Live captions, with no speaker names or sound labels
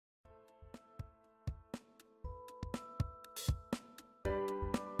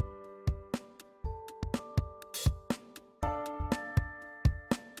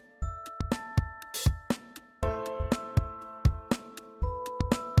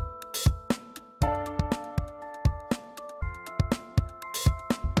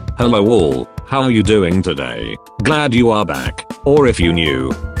Hello all, how are you doing today? Glad you are back, or if you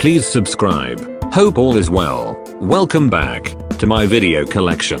new, please subscribe. Hope all is well. Welcome back to my video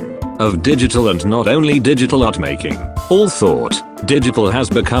collection of digital and not only digital art making. All thought digital has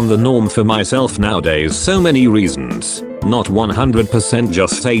become the norm for myself nowadays, so many reasons, not 100%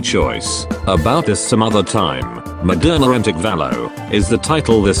 just a choice. About this some other time. Moderna Antikvalo is the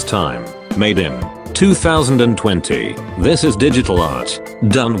title this time, made in 2020. This is digital art,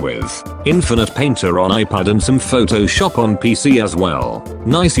 done with Infinite Painter on iPad and some Photoshop on PC as well.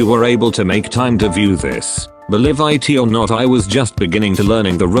 Nice you were able to make time to view this. Believe it or not, I was just beginning to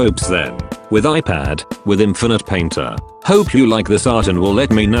learning the ropes then. With iPad, with Infinite Painter. Hope you like this art and will let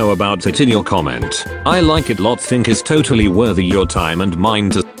me know about it in your comment. I like it lot, think is totally worthy your time and mine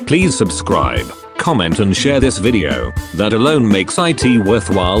to. Please subscribe, comment and share this video. That alone makes it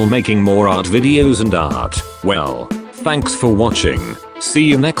worthwhile making more art videos and art. Well, thanks for watching. See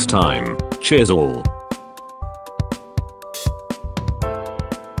you next time. Cheers all.